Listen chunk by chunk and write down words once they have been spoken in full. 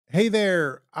Hey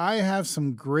there, I have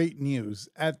some great news.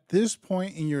 At this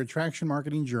point in your attraction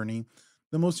marketing journey,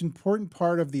 the most important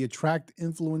part of the attract,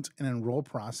 influence, and enroll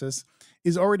process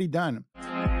is already done.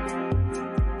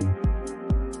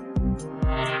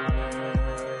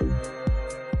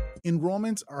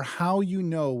 Enrollments are how you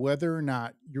know whether or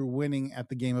not you're winning at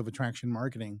the game of attraction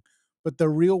marketing, but the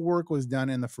real work was done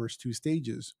in the first two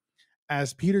stages.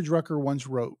 As Peter Drucker once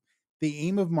wrote, the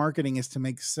aim of marketing is to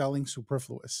make selling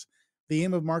superfluous. The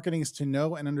aim of marketing is to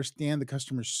know and understand the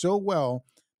customer so well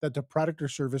that the product or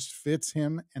service fits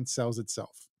him and sells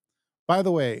itself. By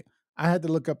the way, I had to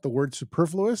look up the word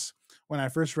superfluous. When I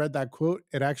first read that quote,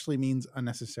 it actually means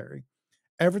unnecessary.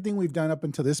 Everything we've done up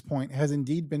until this point has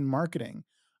indeed been marketing,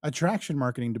 attraction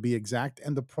marketing to be exact.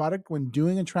 And the product, when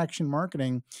doing attraction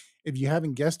marketing, if you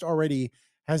haven't guessed already,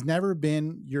 has never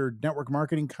been your network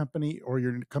marketing company or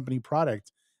your company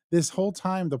product. This whole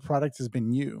time, the product has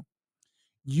been you.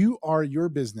 You are your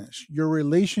business. Your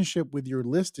relationship with your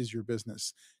list is your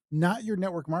business, not your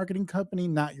network marketing company,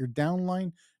 not your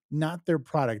downline, not their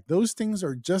product. Those things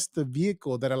are just the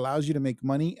vehicle that allows you to make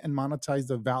money and monetize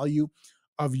the value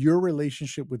of your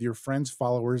relationship with your friends,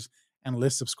 followers, and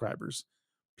list subscribers.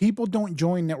 People don't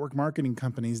join network marketing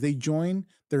companies, they join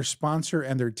their sponsor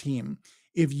and their team.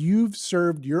 If you've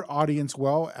served your audience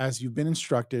well as you've been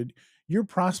instructed, your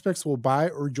prospects will buy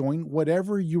or join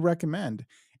whatever you recommend.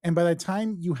 And by the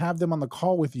time you have them on the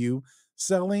call with you,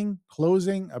 selling,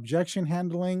 closing, objection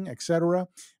handling, etc.,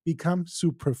 become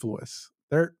superfluous.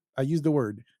 There, I use the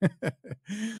word.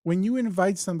 When you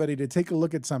invite somebody to take a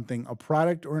look at something, a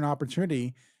product or an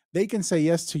opportunity, they can say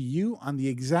yes to you on the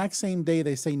exact same day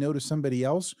they say no to somebody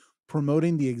else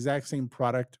promoting the exact same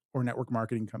product or network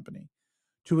marketing company.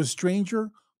 To a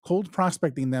stranger, cold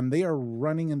prospecting them, they are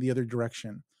running in the other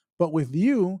direction. But with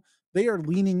you, they are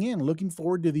leaning in, looking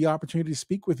forward to the opportunity to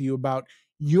speak with you about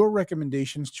your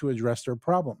recommendations to address their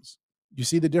problems. You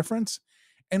see the difference?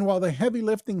 And while the heavy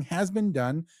lifting has been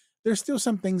done, there's still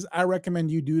some things I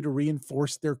recommend you do to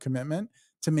reinforce their commitment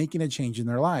to making a change in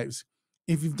their lives.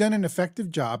 If you've done an effective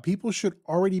job, people should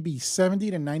already be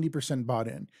 70 to 90% bought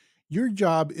in. Your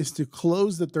job is to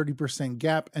close the 30%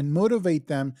 gap and motivate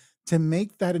them to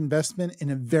make that investment in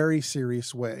a very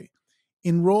serious way.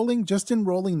 Just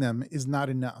enrolling them is not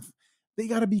enough. They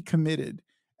got to be committed.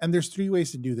 And there's three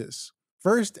ways to do this.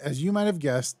 First, as you might have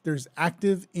guessed, there's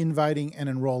active, inviting, and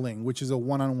enrolling, which is a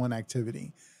one on one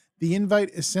activity. The invite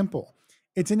is simple,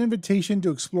 it's an invitation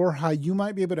to explore how you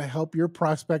might be able to help your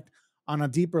prospect on a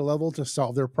deeper level to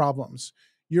solve their problems.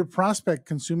 Your prospect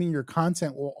consuming your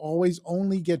content will always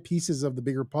only get pieces of the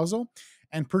bigger puzzle,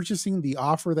 and purchasing the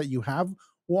offer that you have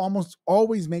will almost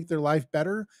always make their life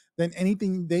better than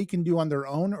anything they can do on their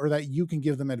own or that you can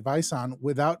give them advice on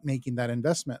without making that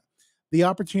investment. The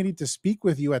opportunity to speak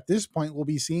with you at this point will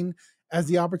be seen as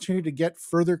the opportunity to get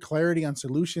further clarity on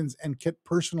solutions and get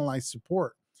personalized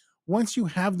support. Once you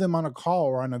have them on a call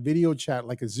or on a video chat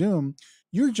like a Zoom,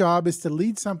 your job is to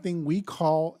lead something we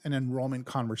call an enrollment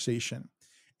conversation.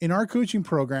 In our coaching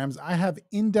programs, I have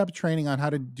in depth training on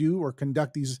how to do or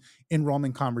conduct these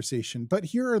enrollment conversations. But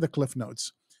here are the cliff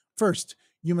notes. First,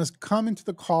 you must come into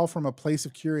the call from a place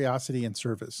of curiosity and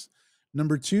service.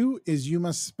 Number two is you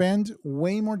must spend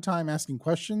way more time asking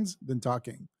questions than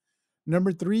talking.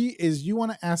 Number three is you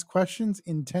want to ask questions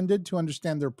intended to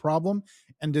understand their problem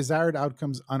and desired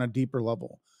outcomes on a deeper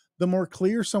level. The more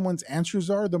clear someone's answers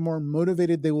are, the more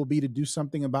motivated they will be to do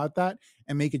something about that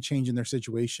and make a change in their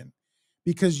situation.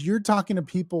 Because you're talking to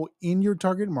people in your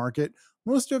target market,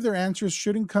 most of their answers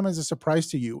shouldn't come as a surprise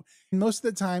to you. And most of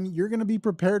the time, you're going to be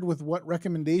prepared with what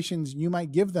recommendations you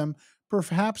might give them,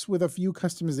 perhaps with a few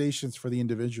customizations for the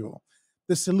individual.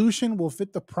 The solution will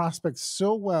fit the prospect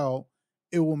so well,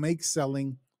 it will make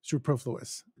selling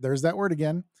superfluous. There's that word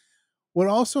again. What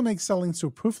also makes selling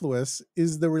superfluous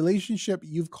is the relationship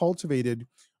you've cultivated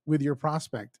with your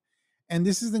prospect. And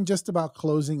this isn't just about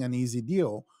closing an easy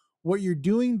deal. What you're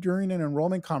doing during an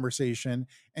enrollment conversation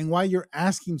and why you're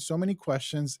asking so many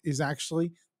questions is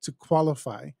actually to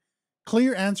qualify.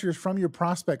 Clear answers from your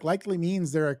prospect likely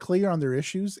means they're clear on their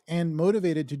issues and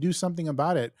motivated to do something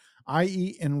about it,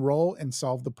 i.e., enroll and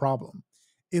solve the problem.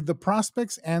 If the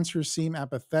prospect's answers seem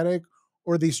apathetic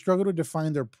or they struggle to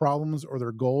define their problems or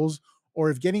their goals,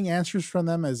 or if getting answers from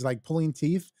them is like pulling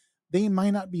teeth, they might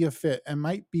not be a fit and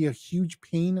might be a huge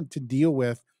pain to deal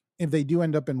with if they do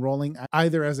end up enrolling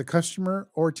either as a customer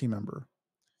or team member.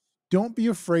 Don't be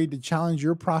afraid to challenge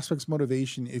your prospect's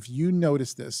motivation if you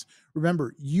notice this.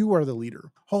 Remember, you are the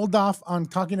leader. Hold off on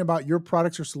talking about your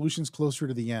products or solutions closer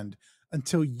to the end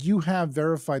until you have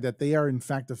verified that they are in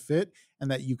fact a fit and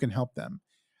that you can help them.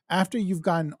 After you've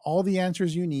gotten all the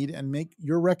answers you need and make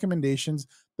your recommendations,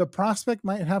 the prospect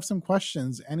might have some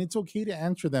questions, and it's okay to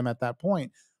answer them at that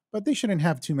point, but they shouldn't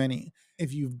have too many.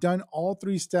 If you've done all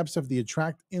three steps of the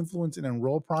attract, influence, and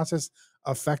enroll process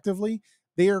effectively,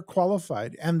 they are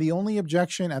qualified. And the only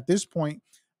objection at this point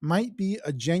might be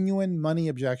a genuine money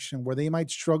objection where they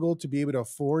might struggle to be able to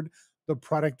afford the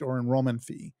product or enrollment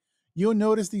fee. You'll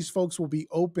notice these folks will be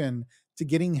open to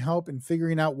getting help and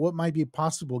figuring out what might be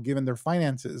possible given their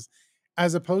finances,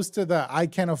 as opposed to the I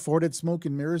can't afford it smoke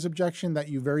and mirrors objection that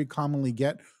you very commonly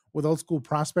get with old school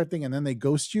prospecting and then they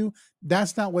ghost you.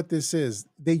 That's not what this is.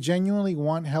 They genuinely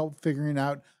want help figuring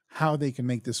out how they can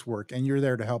make this work, and you're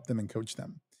there to help them and coach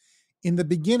them. In the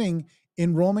beginning,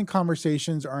 enrollment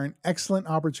conversations are an excellent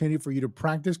opportunity for you to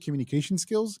practice communication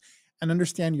skills and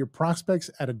understand your prospects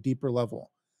at a deeper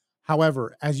level.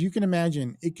 However, as you can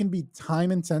imagine, it can be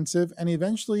time intensive and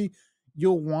eventually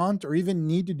you'll want or even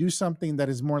need to do something that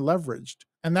is more leveraged.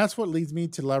 And that's what leads me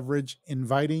to leverage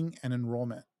inviting and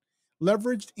enrollment.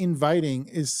 Leveraged inviting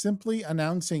is simply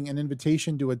announcing an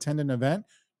invitation to attend an event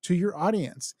to your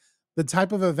audience. The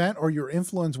type of event or your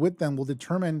influence with them will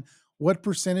determine what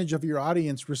percentage of your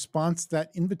audience responds to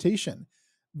that invitation.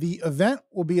 The event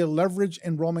will be a leverage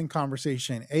enrollment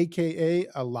conversation, aka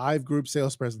a live group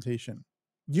sales presentation.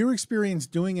 Your experience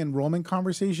doing enrollment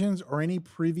conversations or any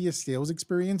previous sales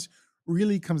experience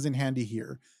really comes in handy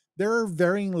here. There are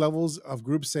varying levels of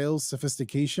group sales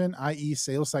sophistication, i.e.,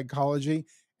 sales psychology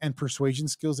and persuasion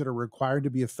skills that are required to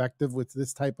be effective with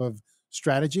this type of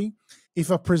strategy. If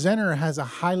a presenter has a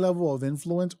high level of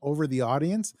influence over the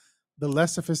audience, the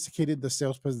less sophisticated the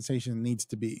sales presentation needs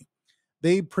to be.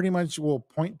 They pretty much will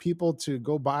point people to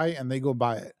go buy and they go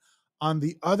buy it. On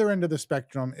the other end of the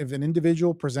spectrum, if an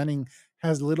individual presenting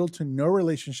has little to no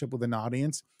relationship with an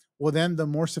audience, well, then the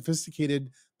more sophisticated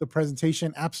the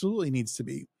presentation absolutely needs to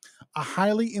be. A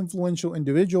highly influential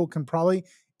individual can probably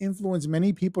influence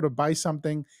many people to buy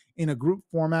something in a group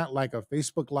format like a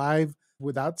Facebook Live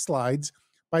without slides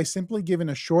by simply giving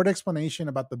a short explanation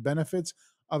about the benefits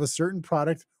of a certain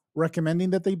product, recommending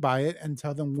that they buy it, and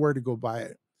tell them where to go buy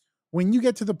it. When you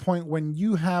get to the point when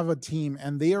you have a team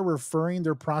and they are referring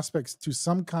their prospects to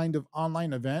some kind of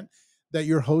online event that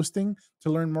you're hosting to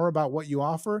learn more about what you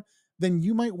offer, then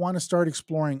you might want to start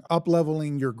exploring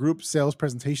up-leveling your group sales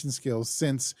presentation skills,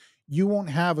 since you won't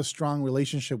have a strong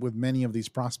relationship with many of these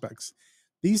prospects.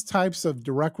 These types of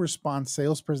direct response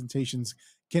sales presentations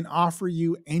can offer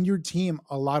you and your team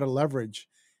a lot of leverage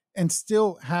and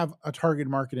still have a target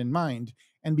market in mind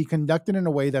and be conducted in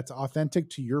a way that's authentic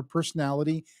to your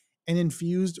personality and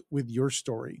infused with your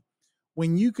story.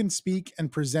 When you can speak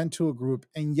and present to a group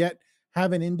and yet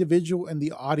have an individual in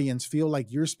the audience feel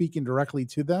like you're speaking directly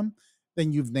to them,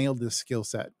 then you've nailed this skill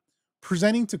set.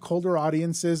 Presenting to colder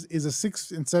audiences is a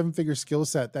 6 and 7 figure skill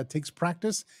set that takes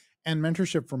practice and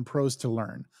mentorship from pros to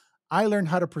learn. I learned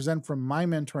how to present from my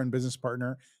mentor and business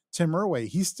partner, Tim Irway.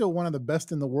 He's still one of the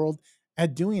best in the world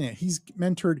at doing it. He's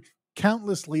mentored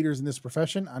countless leaders in this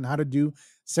profession on how to do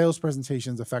sales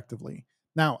presentations effectively.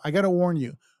 Now, I got to warn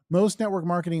you, most network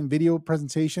marketing video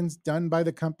presentations done by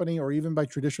the company or even by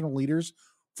traditional leaders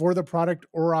for the product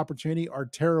or opportunity are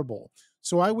terrible.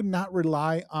 So I would not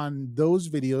rely on those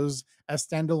videos as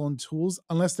standalone tools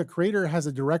unless the creator has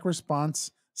a direct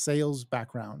response sales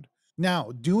background.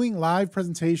 Now, doing live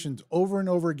presentations over and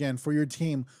over again for your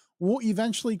team will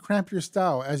eventually cramp your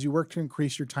style as you work to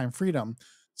increase your time freedom.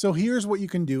 So here's what you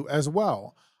can do as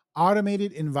well: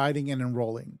 automated inviting and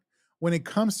enrolling. When it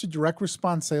comes to direct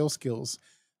response sales skills,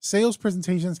 sales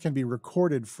presentations can be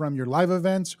recorded from your live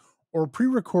events or pre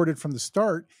recorded from the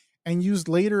start and used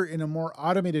later in a more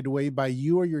automated way by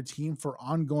you or your team for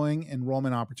ongoing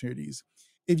enrollment opportunities.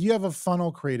 If you have a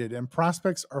funnel created and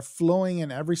prospects are flowing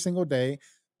in every single day,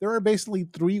 there are basically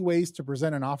 3 ways to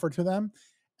present an offer to them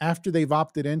after they've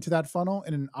opted into that funnel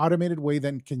in an automated way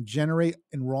that can generate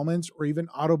enrollments or even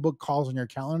auto book calls on your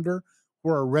calendar who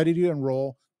are ready to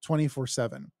enroll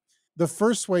 24/7. The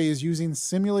first way is using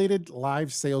simulated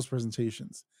live sales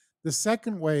presentations. The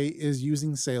second way is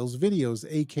using sales videos,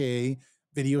 aka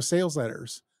video sales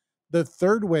letters. The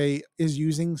third way is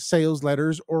using sales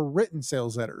letters or written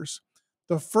sales letters.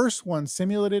 The first one,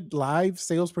 simulated live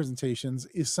sales presentations,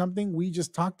 is something we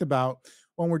just talked about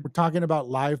when we're talking about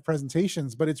live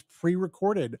presentations, but it's pre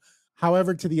recorded.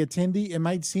 However, to the attendee, it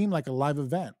might seem like a live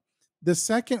event. The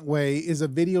second way is a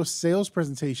video sales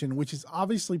presentation, which is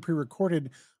obviously pre recorded,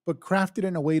 but crafted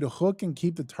in a way to hook and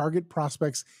keep the target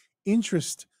prospect's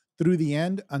interest through the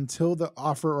end until the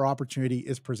offer or opportunity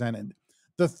is presented.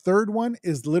 The third one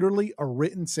is literally a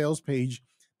written sales page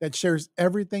that shares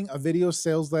everything a video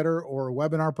sales letter or a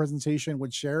webinar presentation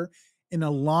would share in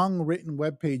a long written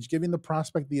web page, giving the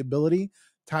prospect the ability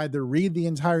to either read the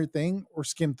entire thing or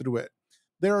skim through it.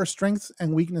 There are strengths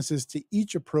and weaknesses to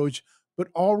each approach, but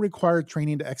all require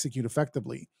training to execute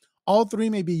effectively. All three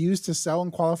may be used to sell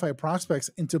and qualify prospects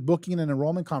into booking an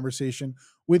enrollment conversation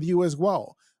with you as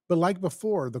well. But like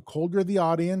before, the colder the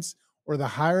audience or the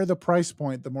higher the price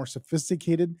point, the more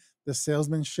sophisticated the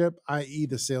salesmanship, i.e.,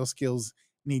 the sales skills,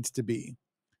 needs to be.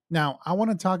 Now, I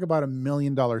want to talk about $1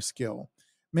 million skill.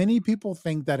 Many people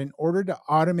think that in order to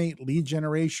automate lead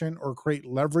generation or create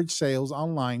leverage sales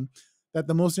online, that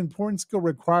the most important skill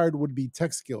required would be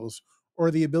tech skills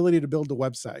or the ability to build a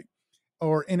website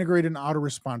or integrate an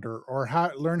autoresponder or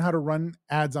learn how to run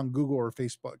ads on Google or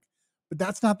Facebook. But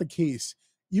that's not the case.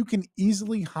 You can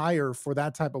easily hire for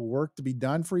that type of work to be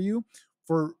done for you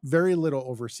for very little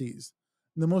overseas.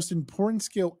 The most important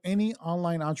skill any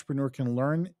online entrepreneur can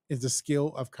learn is the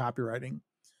skill of copywriting.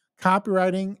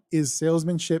 Copywriting is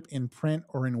salesmanship in print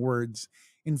or in words.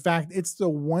 In fact, it's the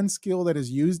one skill that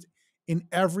is used in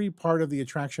every part of the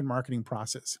attraction marketing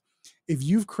process. If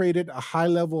you've created a high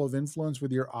level of influence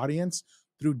with your audience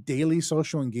through daily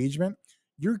social engagement,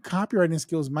 your copywriting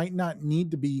skills might not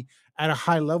need to be at a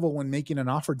high level when making an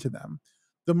offer to them.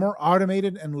 The more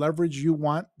automated and leveraged you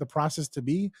want the process to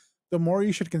be, the more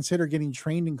you should consider getting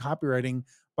trained in copywriting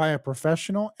by a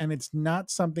professional, and it's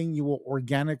not something you will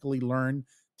organically learn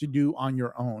to do on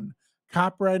your own.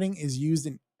 Copywriting is used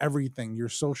in everything: your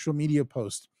social media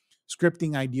posts,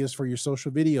 scripting ideas for your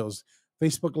social videos,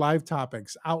 Facebook Live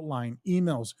topics, outline,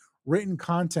 emails, written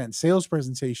content, sales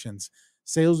presentations,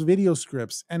 sales video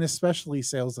scripts, and especially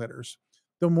sales letters.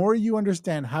 The more you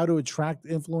understand how to attract,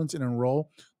 influence, and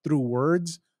enroll through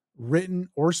words, written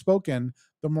or spoken,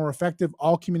 the more effective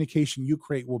all communication you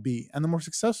create will be, and the more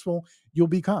successful you'll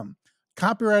become.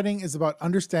 Copywriting is about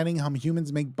understanding how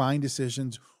humans make buying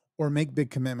decisions or make big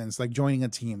commitments, like joining a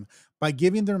team, by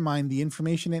giving their mind the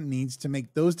information it needs to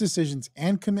make those decisions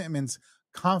and commitments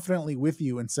confidently with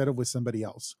you instead of with somebody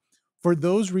else. For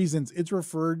those reasons, it's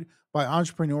referred by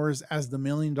entrepreneurs as the $1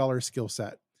 million skill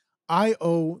set. I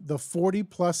owe the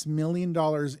 $40+ million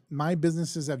my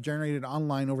businesses have generated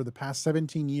online over the past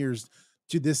 17 years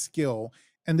to this skill,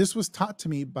 and this was taught to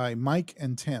me by Mike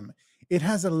and Tim. It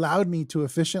has allowed me to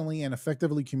efficiently and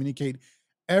effectively communicate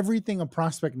everything a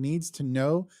prospect needs to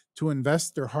know to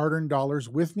invest their hard-earned dollars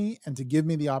with me and to give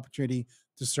me the opportunity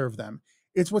to serve them.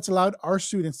 It's what's allowed our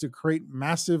students to create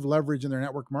massive leverage in their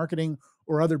network marketing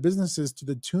or other businesses to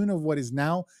the tune of what is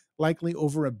now likely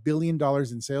over $1 billion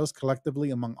in sales collectively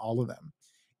among all of them.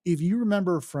 If you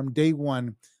remember from day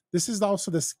one, this is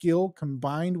also the skill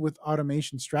combined with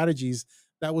automation strategies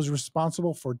that was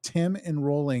responsible for Tim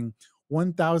enrolling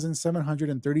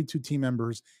 1,732 team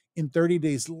members in 30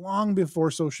 days, long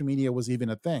before social media was even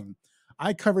a thing.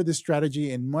 I covered this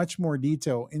strategy in much more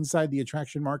detail inside the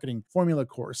Attraction Marketing Formula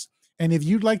course. And if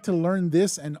you'd like to learn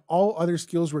this and all other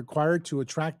skills required to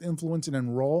attract, influence, and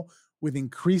enroll with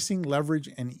increasing leverage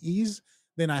and ease,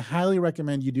 then I highly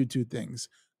recommend you do two things.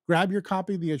 Grab your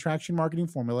copy of the Attraction Marketing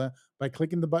Formula by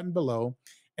clicking the button below,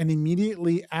 and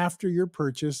immediately after your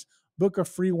purchase, book a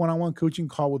free one-on-one coaching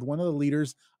call with one of the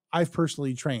leaders I've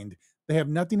personally trained. They have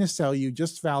nothing to sell you,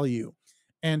 just value.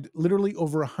 And literally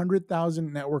over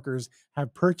 100,000 networkers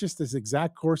have purchased this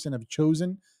exact course and have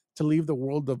chosen to leave the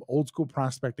world of old school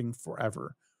prospecting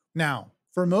forever. Now,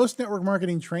 for most network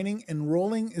marketing training,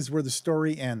 enrolling is where the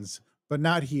story ends, but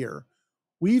not here.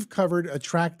 We've covered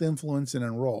attract, influence, and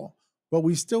enroll, but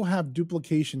we still have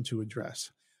duplication to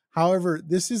address. However,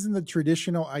 this isn't the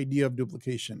traditional idea of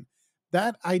duplication.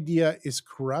 That idea is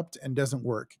corrupt and doesn't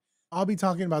work. I'll be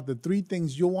talking about the 3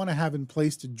 things you'll want to have in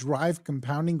place to drive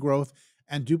compounding growth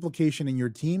and duplication in your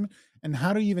team, and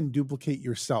how to even duplicate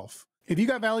yourself. If you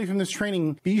got value from this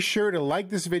training, be sure to like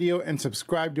this video and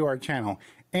subscribe to our channel.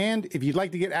 And if you'd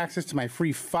like to get access to my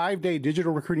free 5-day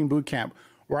digital recruiting bootcamp,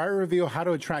 where I reveal how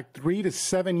to attract 3 to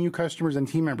 7 new customers and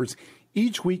team members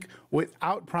each week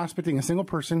without prospecting a single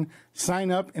person,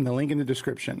 sign up in the link in the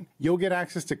description. You'll get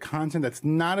access to content that's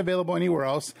not available anywhere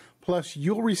else. Plus,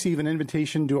 you'll receive an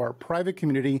invitation to our private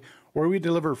community where we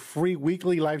deliver free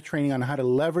weekly live training on how to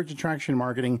leverage attraction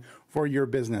marketing for your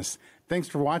business. Thanks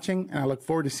for watching, and I look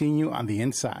forward to seeing you on the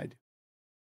inside.